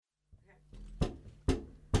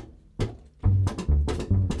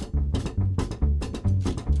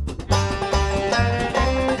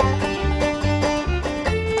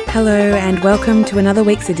Hello and welcome to another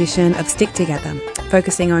week's edition of Stick Together,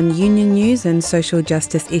 focusing on union news and social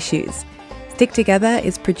justice issues. Stick Together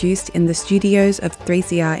is produced in the studios of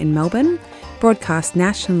 3CR in Melbourne, broadcast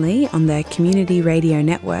nationally on the Community Radio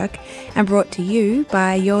Network, and brought to you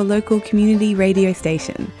by your local community radio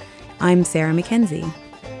station. I'm Sarah Mackenzie.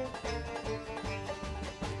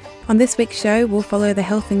 On this week's show, we'll follow the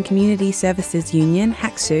Health and Community Services Union,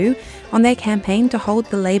 HACSU, on their campaign to hold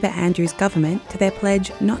the Labor Andrews government to their pledge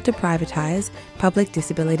not to privatise public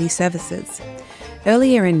disability services.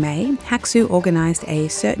 Earlier in May, HACSU organised a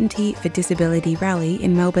Certainty for Disability rally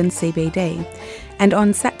in Melbourne CBD, and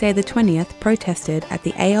on Saturday the 20th protested at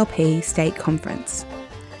the ALP State Conference.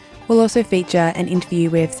 We'll also feature an interview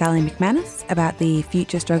with Sally McManus about the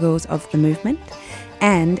future struggles of the movement,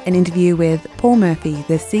 and an interview with Paul Murphy,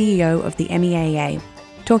 the CEO of the MEAA,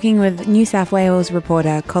 talking with New South Wales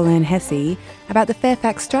reporter Colin Hesse about the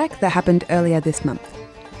Fairfax strike that happened earlier this month.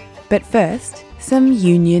 But first, some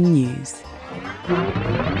union news.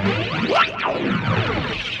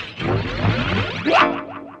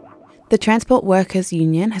 The Transport Workers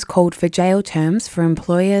Union has called for jail terms for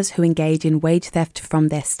employers who engage in wage theft from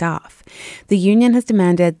their staff. The union has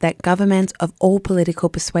demanded that governments of all political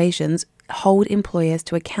persuasions hold employers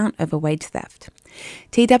to account over wage theft.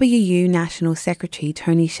 TWU National Secretary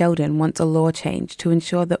Tony Sheldon wants a law change to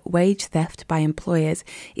ensure that wage theft by employers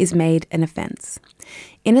is made an offence.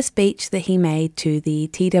 In a speech that he made to the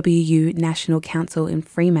TWU National Council in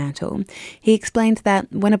Fremantle, he explained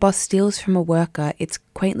that when a boss steals from a worker, it's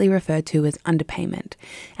quaintly referred to as underpayment,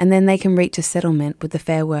 and then they can reach a settlement with the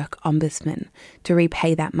Fair Work Ombudsman to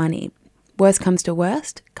repay that money. Worst comes to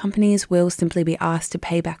worst, companies will simply be asked to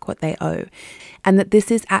pay back what they owe, and that this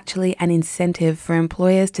is actually an incentive for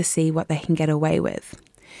employers to see what they can get away with.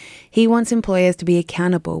 He wants employers to be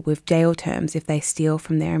accountable with jail terms if they steal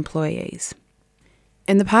from their employees.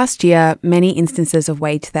 In the past year, many instances of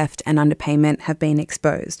wage theft and underpayment have been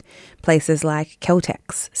exposed. Places like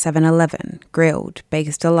Keltex, 7-Eleven, Grilled,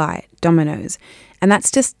 Baker's Delight, Domino's, and that's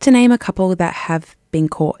just to name a couple that have been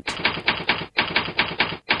caught.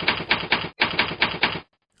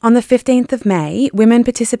 On the 15th of May, women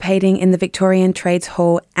participating in the Victorian Trades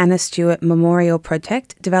Hall Anna Stewart Memorial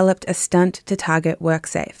Project developed a stunt to target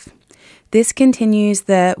WorkSafe. This continues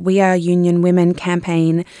the We Are Union Women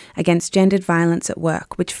campaign against gendered violence at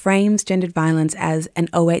work, which frames gendered violence as an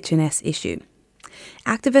OH&S issue.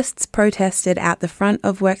 Activists protested out the front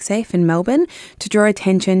of WorkSafe in Melbourne to draw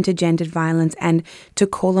attention to gendered violence and to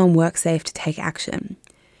call on WorkSafe to take action.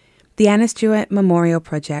 The Anna Stewart Memorial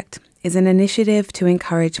Project is an initiative to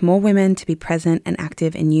encourage more women to be present and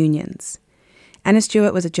active in unions. Anna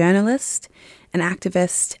Stewart was a journalist, an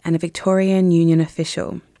activist, and a Victorian union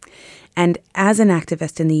official. And as an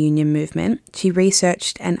activist in the union movement, she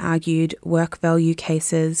researched and argued work value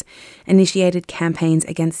cases, initiated campaigns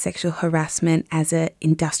against sexual harassment as an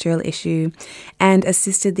industrial issue, and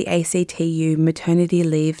assisted the ACTU maternity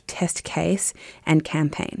leave test case and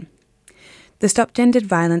campaign. The Stop Gendered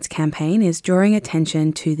Violence campaign is drawing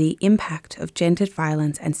attention to the impact of gendered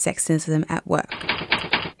violence and sexism at work.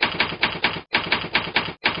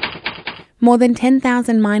 More than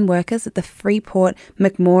 10,000 mine workers at the Freeport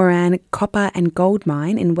McMoran copper and gold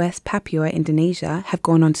mine in West Papua, Indonesia, have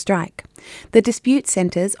gone on strike. The dispute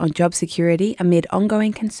centres on job security amid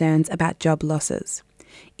ongoing concerns about job losses.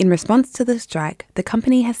 In response to the strike, the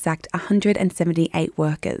company has sacked 178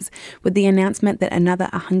 workers, with the announcement that another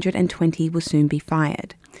 120 will soon be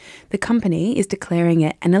fired. The company is declaring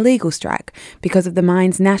it an illegal strike because of the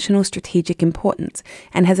mine's national strategic importance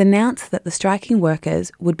and has announced that the striking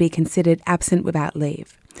workers would be considered absent without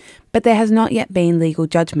leave. But there has not yet been legal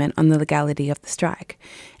judgment on the legality of the strike,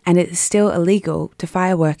 and it is still illegal to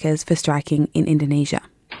fire workers for striking in Indonesia.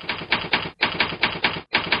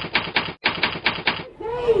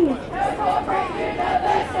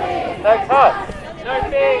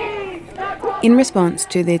 In response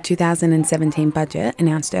to the 2017 budget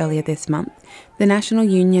announced earlier this month, the National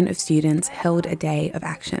Union of Students held a day of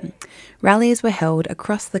action. Rallies were held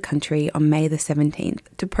across the country on May the 17th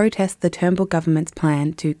to protest the Turnbull government's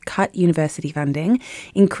plan to cut university funding,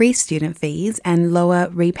 increase student fees and lower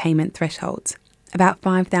repayment thresholds. About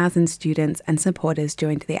 5,000 students and supporters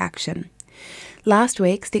joined the action. Last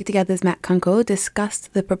week, Stick Together's Matt Kunkel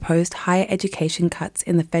discussed the proposed higher education cuts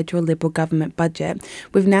in the federal Liberal government budget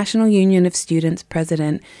with National Union of Students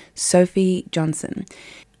President Sophie Johnson.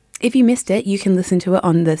 If you missed it, you can listen to it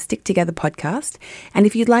on the Stick Together podcast. And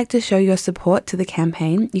if you'd like to show your support to the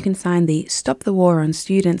campaign, you can sign the Stop the War on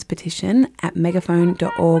Students petition at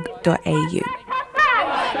megaphone.org.au.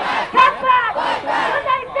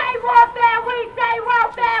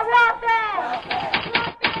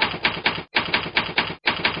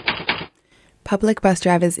 Public bus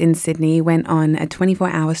drivers in Sydney went on a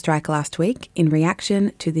 24-hour strike last week in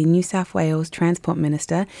reaction to the New South Wales Transport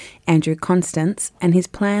Minister, Andrew Constance, and his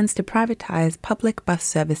plans to privatise public bus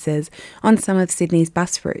services on some of Sydney's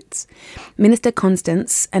bus routes. Minister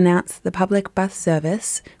Constance announced the public bus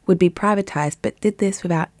service would be privatised, but did this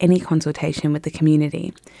without any consultation with the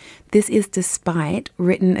community. This is despite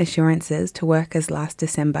written assurances to workers last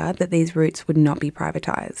December that these routes would not be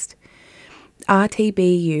privatised.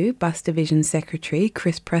 RTBU Bus Division Secretary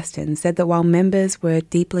Chris Preston said that while members were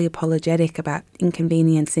deeply apologetic about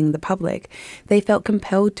inconveniencing the public, they felt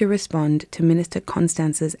compelled to respond to Minister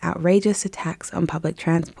Constance's outrageous attacks on public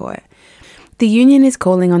transport. The union is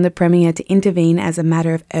calling on the Premier to intervene as a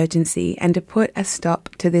matter of urgency and to put a stop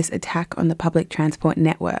to this attack on the public transport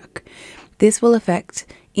network. This will affect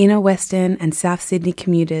inner Western and South Sydney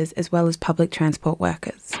commuters as well as public transport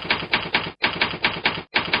workers.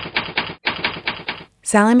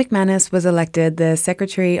 Sally McManus was elected the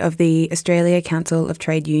Secretary of the Australia Council of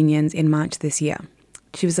Trade Unions in March this year.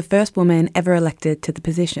 She was the first woman ever elected to the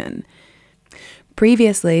position.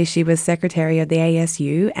 Previously, she was Secretary of the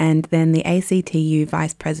ASU and then the ACTU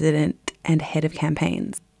Vice President and Head of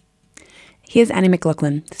Campaigns. Here's Annie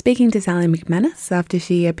McLaughlin speaking to Sally McManus after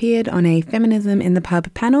she appeared on a Feminism in the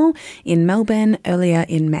Pub panel in Melbourne earlier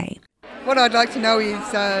in May. What I'd like to know is,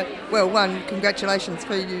 one, congratulations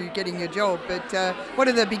for you getting your job, but what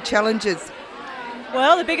are the big challenges?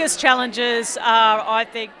 Well, the biggest challenges are, I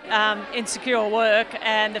think, insecure work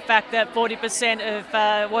and the fact that 40%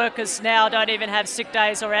 of workers now don't even have sick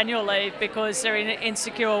days or annual leave because they're in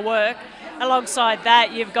insecure work. Alongside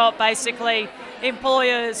that, you've got basically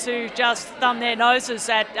employers who just thumb their noses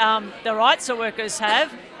at the rights that workers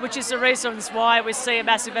have, which is the reasons why we see a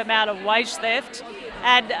massive amount of wage theft.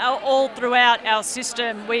 And all throughout our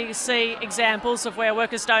system, we see examples of where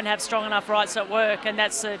workers don't have strong enough rights at work, and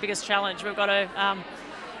that's the biggest challenge. We've got to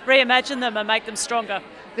reimagine them and make them stronger.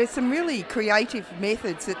 There's some really creative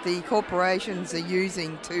methods that the corporations are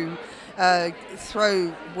using to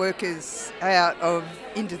throw workers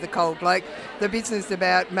into the cold, like the business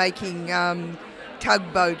about making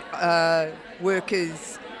tugboat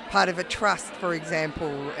workers part of a trust, for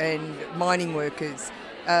example, and mining workers.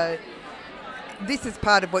 This is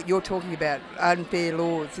part of what you're talking about, unfair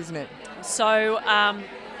laws, isn't it? So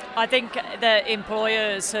I think the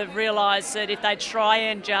employers have realised that if they try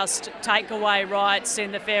and just take away rights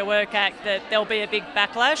in the Fair Work Act, that there'll be a big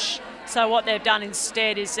backlash. So what they've done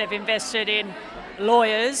instead is they've invested in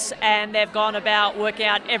lawyers and they've gone about working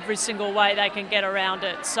out every single way they can get around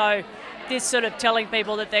it. So this sort of telling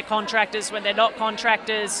people that they're contractors when they're not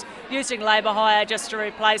contractors, using labour hire just to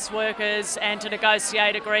replace workers and to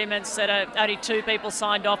negotiate agreements that are only two people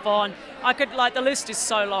signed off on. The list is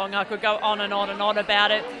so long, I could go on and on and on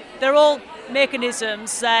about it. They're all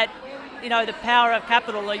mechanisms that, the power of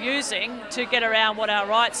capital are using to get around what our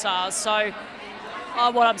rights are. So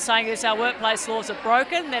what I'm saying is our workplace laws are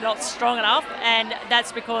broken, they're not strong enough, and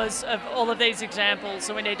that's because of all of these examples,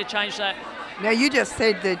 so we need to change that. Now, you just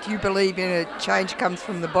said that you believe in a change comes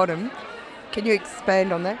from the bottom. Can you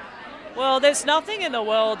expand on that? Well, there's nothing in the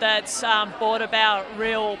world that's brought about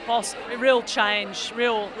real change,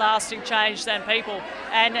 real lasting change than people.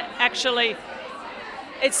 And actually,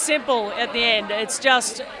 it's simple at the end. It's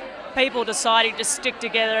just people deciding to stick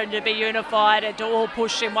together and to be unified and to all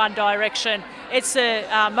push in one direction. It's the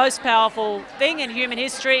most powerful thing in human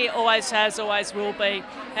history, always has, always will be.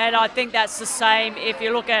 And I think that's the same if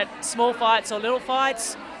you look at small fights or little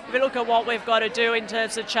fights. If you look at what we've got to do in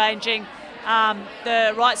terms of changing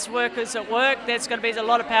the rights workers at work, there's going to be a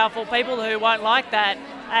lot of powerful people who won't like that.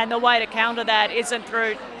 And the way to counter that isn't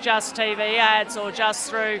through just TV ads or just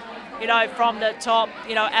through from the top,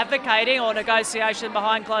 advocating or negotiation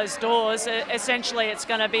behind closed doors. Essentially, it's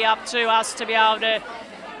going to be up to us to be able to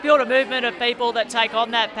build a movement of people that take on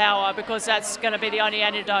that power, because that's going to be the only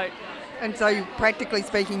antidote. And so, practically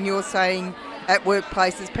speaking, you're saying at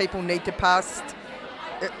workplaces people need to pass,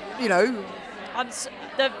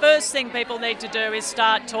 The first thing people need to do is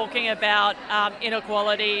start talking about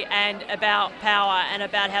inequality and about power and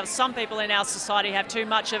about how some people in our society have too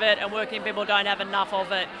much of it and working people don't have enough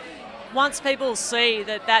of it. Once people see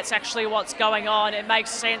that that's actually what's going on, it makes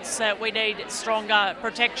sense that we need stronger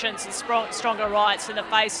protections and stronger rights in the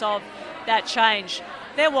face of that change.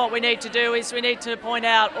 Then what we need to do is we need to point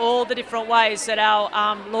out all the different ways that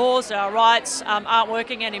our laws, our rights aren't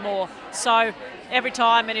working anymore. So every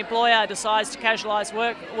time an employer decides to casualise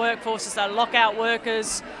workforces, they lock out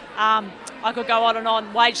workers. I could go on and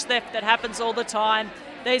on. Wage theft that happens all the time.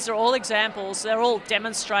 These are all examples. They're all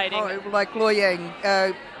demonstrating. Like Loy Yang,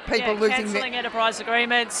 people losing cancelling enterprise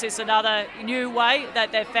agreements is another new way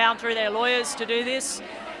that they've found through their lawyers to do this.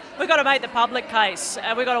 We've got to make the public case,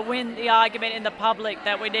 and we've got to win the argument in the public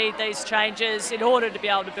that we need these changes in order to be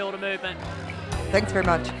able to build a movement. Thanks very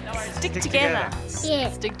much. Stick together.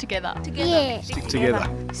 Yeah. Stick together. Yeah. Stick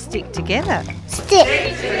together. Stick together.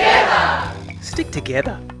 Stick together. Stick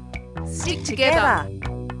together. Stick together.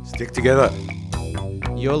 Stick together.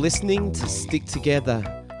 You're listening to Stick Together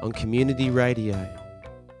on Community Radio.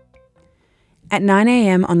 At 9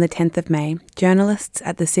 a.m. on the 10th of May, journalists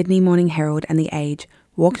at the Sydney Morning Herald and The Age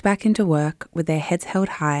walked back into work with their heads held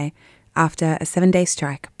high after a 7-day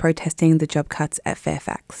strike protesting the job cuts at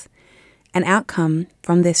Fairfax. An outcome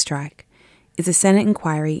from this strike is a Senate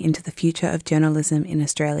inquiry into the future of journalism in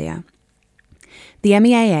Australia. The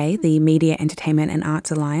MEAA, the Media, Entertainment and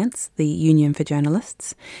Arts Alliance, the Union for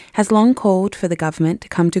Journalists, has long called for the government to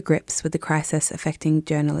come to grips with the crisis affecting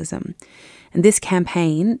journalism. And this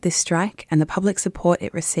campaign, this strike, and the public support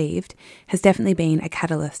it received has definitely been a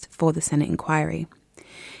catalyst for the Senate inquiry.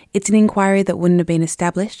 It's an inquiry that wouldn't have been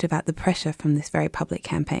established without the pressure from this very public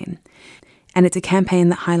campaign. And it's a campaign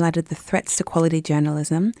that highlighted the threats to quality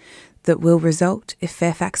journalism that will result if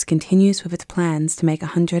Fairfax continues with its plans to make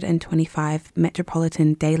 125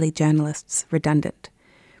 metropolitan daily journalists redundant.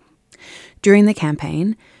 During the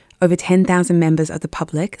campaign, over 10,000 members of the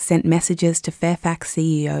public sent messages to Fairfax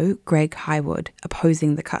CEO Greg Highwood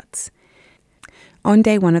opposing the cuts. On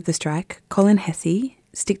day one of the strike, Colin Hesse,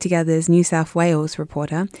 Stick Together's New South Wales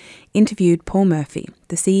reporter, interviewed Paul Murphy,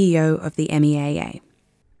 the CEO of the MEAA.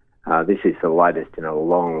 This is the latest in a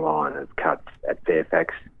long line of cuts at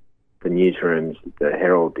Fairfax. The newsrooms, the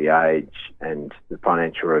Herald, the Age and the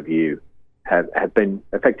Financial Review have been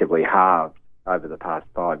effectively halved over the past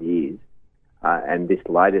 5 years. And this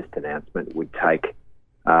latest announcement would take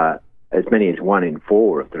as many as 1 in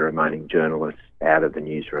 4 of the remaining journalists out of the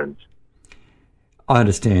newsrooms. I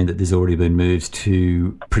understand that there's already been moves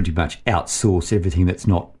to pretty much outsource everything that's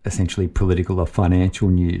not essentially political or financial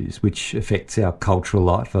news, which affects our cultural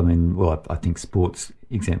life. I mean, well, I think sport's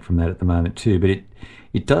exempt from that at the moment too, but it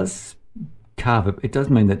does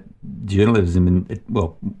mean that journalism and,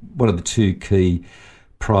 one of the two key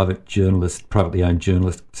privately owned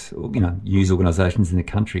journalists, news organisations in the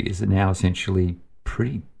country is now essentially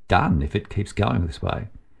pretty done if it keeps going this way.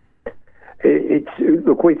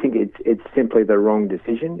 Look, we think it's simply the wrong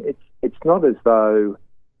decision. It's not as though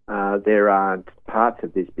there aren't parts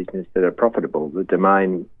of this business that are profitable. The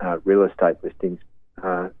Domain real estate listings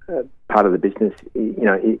part of the business,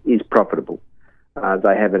 is profitable.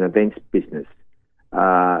 They have an events business.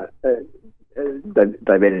 They've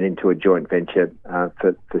entered into a joint venture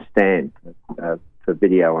for Stan, for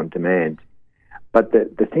video on demand. But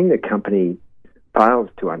the thing the company fails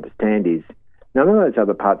to understand is none of those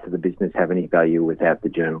other parts of the business have any value without the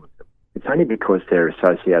journalism. It's only because they're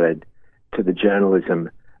associated to the journalism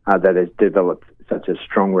that has developed such a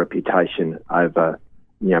strong reputation over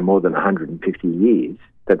more than 150 years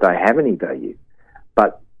that they have any value.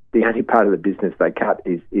 But the only part of the business they cut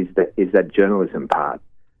is that journalism part.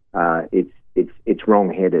 It's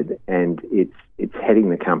wrong-headed and it's heading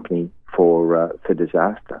the company for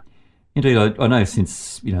disaster. Indeed, I know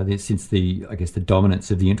since the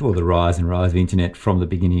dominance of the internet, or the rise of the internet from the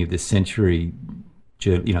beginning of this century,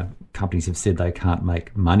 companies have said they can't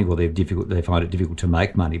make money, or they find it difficult to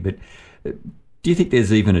make money. But do you think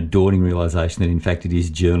there's even a dawning realisation that in fact it is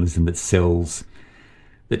journalism that sells?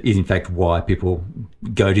 That is in fact why people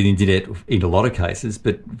go to the internet in a lot of cases,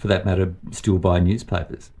 but for that matter, still buy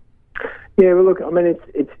newspapers. Yeah, well, look, I mean,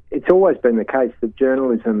 it's always been the case that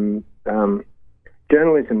journalism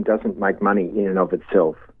doesn't make money in and of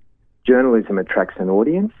itself. Journalism attracts an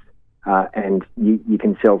audience, and you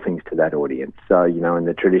can sell things to that audience. So, in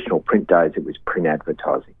the traditional print days, it was print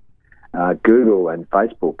advertising. Google and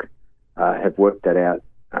Facebook have worked that out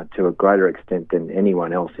to a greater extent than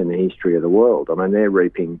anyone else in the history of the world. I mean, they're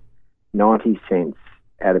reaping 90 cents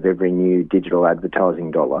out of every new digital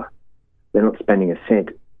advertising dollar. They're not spending a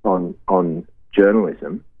cent on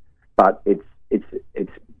journalism, but it's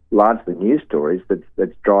largely news stories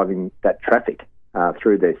that's driving that traffic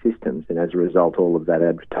through their systems, and as a result, all of that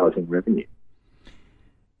advertising revenue.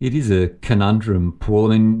 It is a conundrum,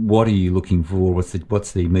 Paul. I mean, what are you looking for?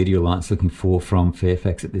 What's the Media Alliance looking for from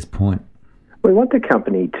Fairfax at this point? We want the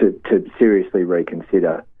company to seriously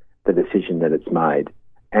reconsider the decision that it's made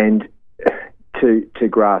and to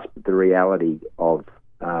grasp the reality of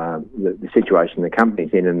the situation the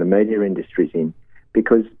company's in and the media industry's in,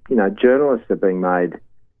 because journalists are being made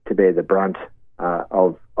to bear the brunt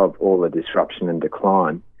of all the disruption and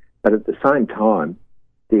decline, but at the same time,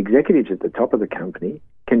 the executives at the top of the company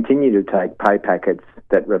continue to take pay packets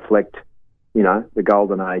that reflect, the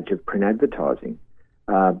golden age of print advertising.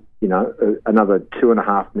 Another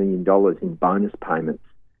 $2.5 million in bonus payments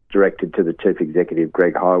directed to the Chief Executive,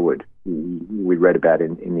 Greg Hywood, we read about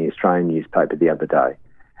in the Australian newspaper the other day.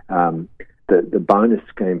 The bonus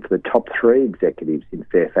scheme for the top 3 executives in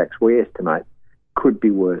Fairfax, we estimate, could be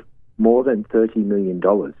worth more than $30 million,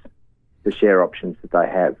 the share options that they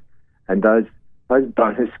have. And those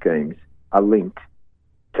bonus schemes are linked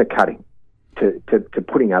to cutting, to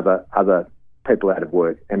putting other people out of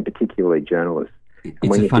work, and particularly journalists.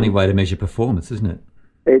 It's a funny way to measure performance, isn't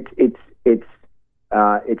it? It's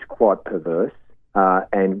quite perverse.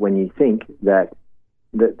 And when you think that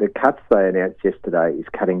the cuts they announced yesterday is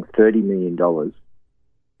cutting $30 million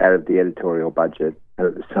out of the editorial budget, and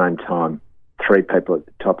at the same time, 3 people at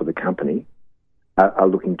the top of the company are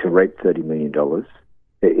looking to reap $30 million,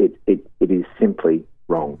 it is simply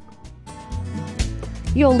wrong.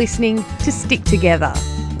 You're listening to Stick Together,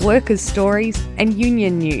 workers' stories and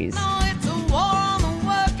union news.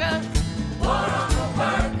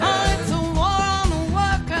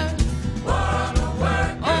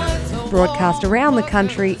 Broadcast around the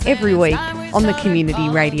country every week on the Community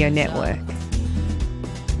Radio Network.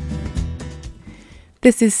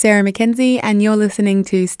 This is Sarah McKenzie and you're listening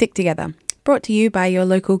to Stick Together, brought to you by your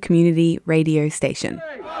local community radio station.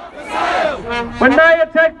 When they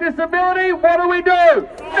attack disability, what do?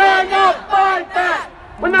 Stand up, fight back!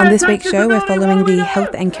 On this week's show, we're following the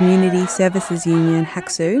Health and Community Services Union,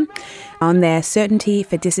 HACSU, on their Certainty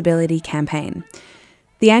for Disability campaign.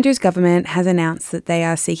 The Andrews government has announced that they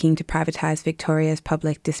are seeking to privatise Victoria's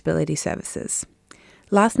public disability services.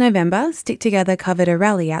 Last November, Stick Together covered a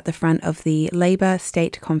rally out the front of the Labor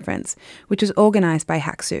State Conference, which was organised by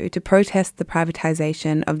HACSU to protest the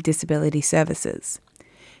privatisation of disability services.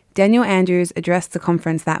 Daniel Andrews addressed the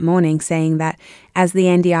conference that morning saying that as the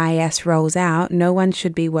NDIS rolls out, no one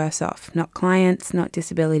should be worse off, not clients, not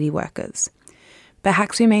disability workers. But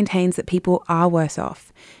HACSU maintains that people are worse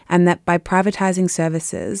off and that by privatising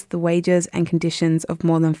services, the wages and conditions of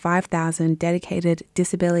more than 5,000 dedicated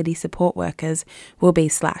disability support workers will be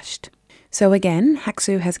slashed. So again,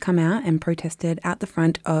 HACSU has come out and protested out the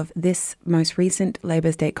front of this most recent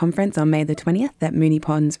Labor State Conference on May the 20th at Moonee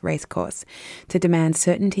Ponds Racecourse to demand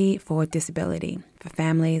certainty for disability, for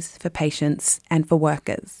families, for patients and for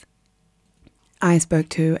workers. I spoke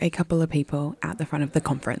to a couple of people at the front of the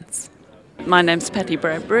conference. My name's Patty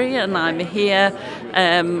Bradbury and I'm here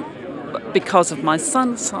because of my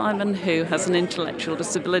son Simon, who has an intellectual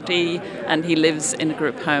disability and he lives in a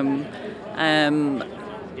group home.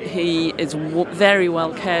 He is very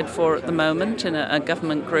well cared for at the moment in a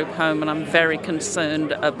government group home, and I'm very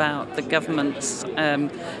concerned about the government's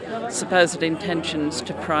supposed intentions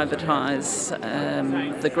to privatise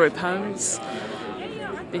the group homes,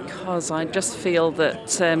 because I just feel that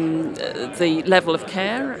the level of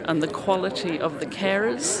care and the quality of the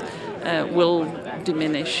carers will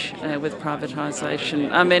diminish with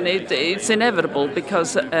privatisation. I mean, it's inevitable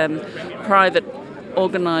because private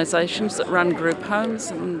organisations that run group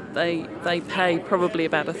homes, and they pay probably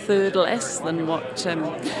about a third less than what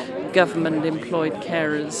government employed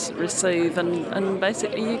carers receive, and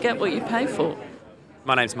basically you get what you pay for.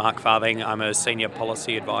 My name's Mark Farthing. I'm a Senior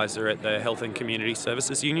Policy Advisor at the Health and Community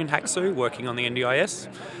Services Union, HACSU, working on the NDIS.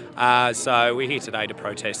 So we're here today to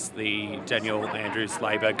protest the Daniel Andrews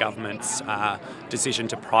Labor government's decision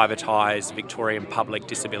to privatise Victorian public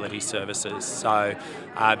disability services. So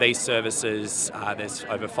these services, there's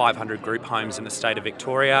over 500 group homes in the state of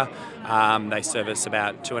Victoria. They service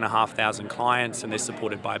about 2,500 clients and they're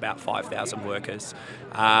supported by about 5,000 workers.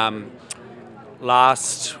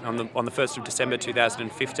 On the 1st of December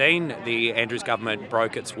 2015, the Andrews government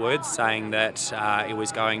broke its word, saying that it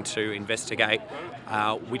was going to investigate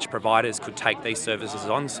which providers could take these services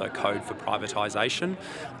on, so code for privatisation.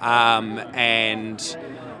 And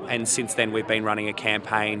since then we've been running a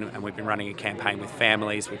campaign, and we've been running a campaign with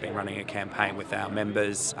families, we've been running a campaign with our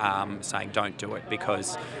members saying don't do it,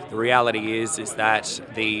 because the reality is that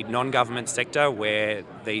the non-government sector where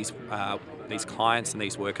these clients and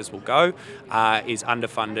these workers will go is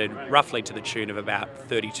underfunded roughly to the tune of about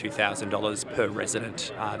 $32,000 per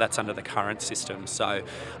resident. That's under the current system. So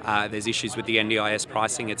there's issues with the NDIS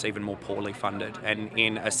pricing. It's even more poorly funded. And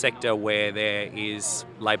in a sector where there is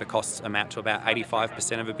labour costs amount to about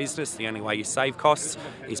 85% of a business, the only way you save costs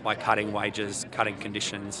is by cutting wages, cutting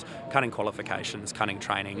conditions, cutting qualifications, cutting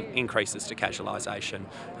training, increases to casualisation.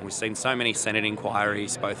 And we've seen so many Senate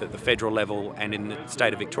inquiries, both at the federal level and in the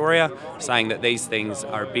state of Victoria, saying that these things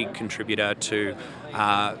are a big contributor to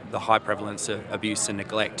the high prevalence of abuse and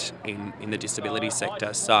neglect in the disability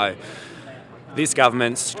sector. So This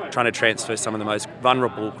government's trying to transfer some of the most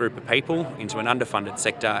vulnerable group of people into an underfunded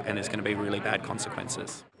sector, and there's going to be really bad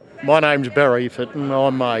consequences. My name's Barry Fitton.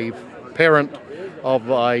 I'm a parent of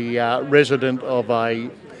a resident of a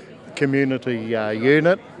community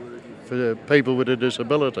unit for people with a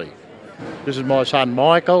disability. This is my son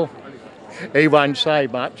Michael. He won't say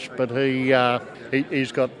much, but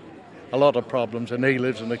he's got a lot of problems and he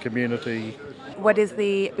lives in the community. What is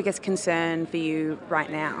the biggest concern for you right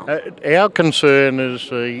now? Our concern is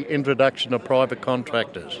the introduction of private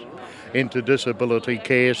contractors into disability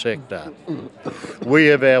care sector. We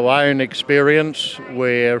have our own experience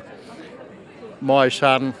where my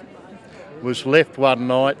son was left one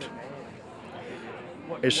night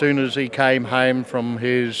as soon as he came home from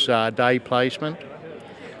his day placement.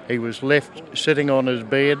 He was left sitting on his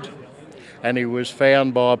bed and he was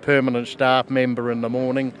found by a permanent staff member in the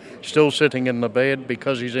morning, still sitting in the bed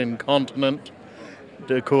because he's incontinent.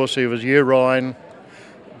 Of course, there was urine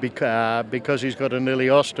because he's got an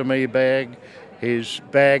ileostomy bag. His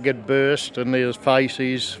bag had burst and there's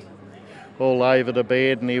faces all over the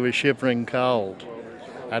bed and he was shivering cold.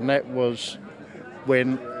 And that was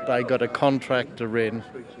when they got a contractor in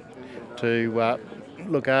to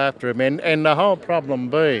look after him. And the whole problem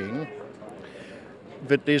being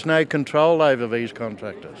that there's no control over these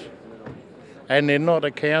contractors and they're not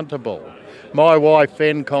accountable. My wife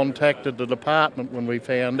then contacted the department when we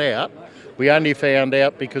found out. We only found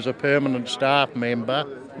out because a permanent staff member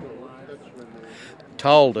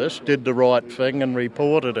told us, did the right thing and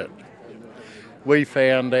reported it. We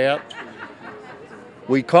found out,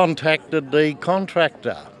 we contacted the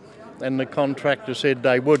contractor and the contractor said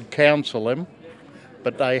they would counsel him,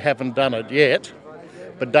 but they haven't done it yet.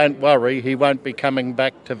 But don't worry, he won't be coming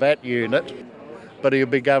back to that unit, but he'll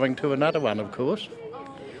be going to another one, of course.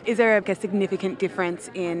 Is there a significant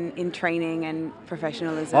difference in training and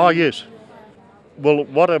professionalism? Oh, yes. Well,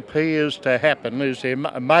 what appears to happen is there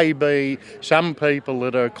may be some people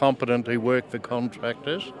that are competent who work for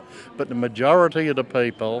contractors, but the majority of the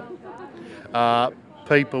people are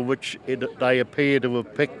people which they appear to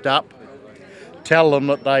have picked up, tell them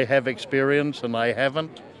that they have experience and they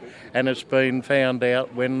haven't, and it's been found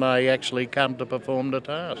out when they actually come to perform the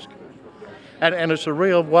task. And it's a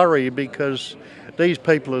real worry because these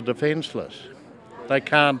people are defenceless. They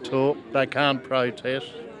can't talk, they can't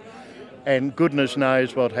protest, and goodness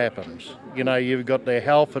knows what happens. You know, you've got their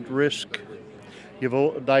health at risk,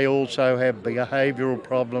 they also have behavioural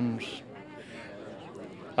problems,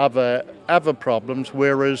 other problems,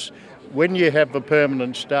 whereas when you have the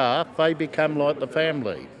permanent staff, they become like the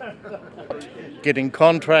family. Getting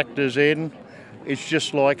contractors in, it's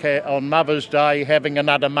just like on Mother's Day having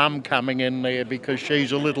another mum coming in there because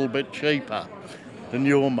she's a little bit cheaper than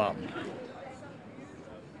your mum.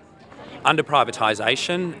 Under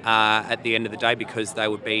privatisation, at the end of the day, because they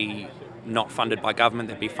would be not funded by government,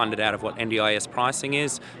 they'd be funded out of what NDIS pricing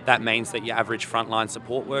is. That means that your average frontline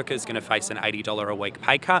support worker is going to face an $80 a week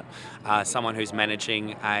pay cut. Someone who's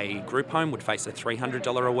managing a group home would face a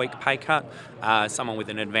 $300 a week pay cut. Someone with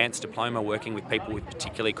an advanced diploma working with people with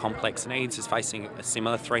particularly complex needs is facing a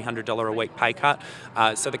similar $300 a week pay cut.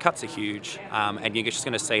 So the cuts are huge, and you're just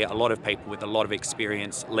going to see a lot of people with a lot of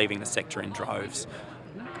experience leaving the sector in droves.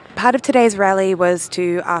 Part of today's rally was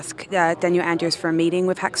to ask Daniel Andrews for a meeting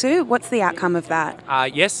with HACSU. What's the outcome of that?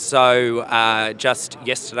 Yes, so just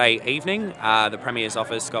yesterday evening, the Premier's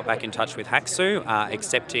office got back in touch with HACSU,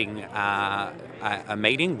 accepting a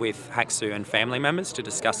meeting with HACSU and family members to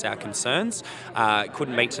discuss our concerns.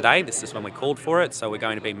 Couldn't meet today, this is when we called for it, so we're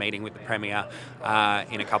going to be meeting with the Premier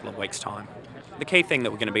in a couple of weeks' time. The key thing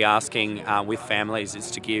that we're going to be asking with families is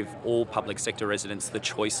to give all public sector residents the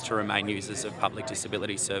choice to remain users of public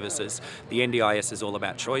disability services. The NDIS is all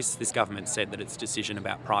about choice. This government said that its decision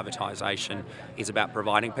about privatisation is about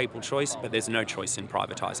providing people choice, but there's no choice in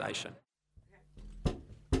privatisation.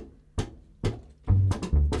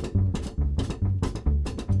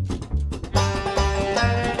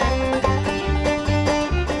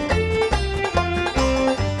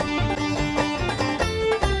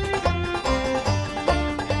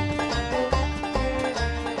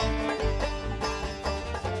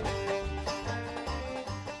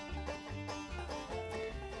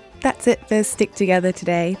 That's it for Stick Together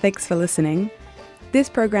today. Thanks for listening. This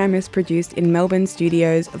program is produced in Melbourne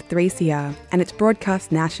studios of 3CR and it's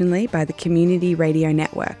broadcast nationally by the Community Radio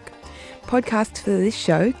Network. Podcasts for this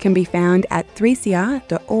show can be found at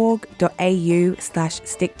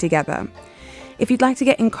 3cr.org.au/sticktogether. If you'd like to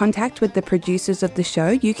get in contact with the producers of the show,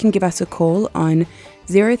 you can give us a call on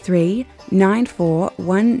 03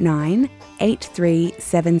 9419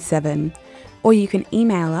 8377. Or you can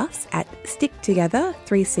email us at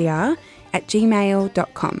sticktogether3cr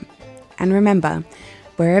union@gmail.com. And remember,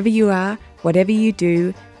 wherever you are, whatever you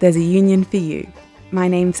do, there's a union for you. My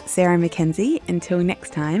name's Sarah Mackenzie. Until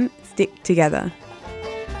next time, stick together.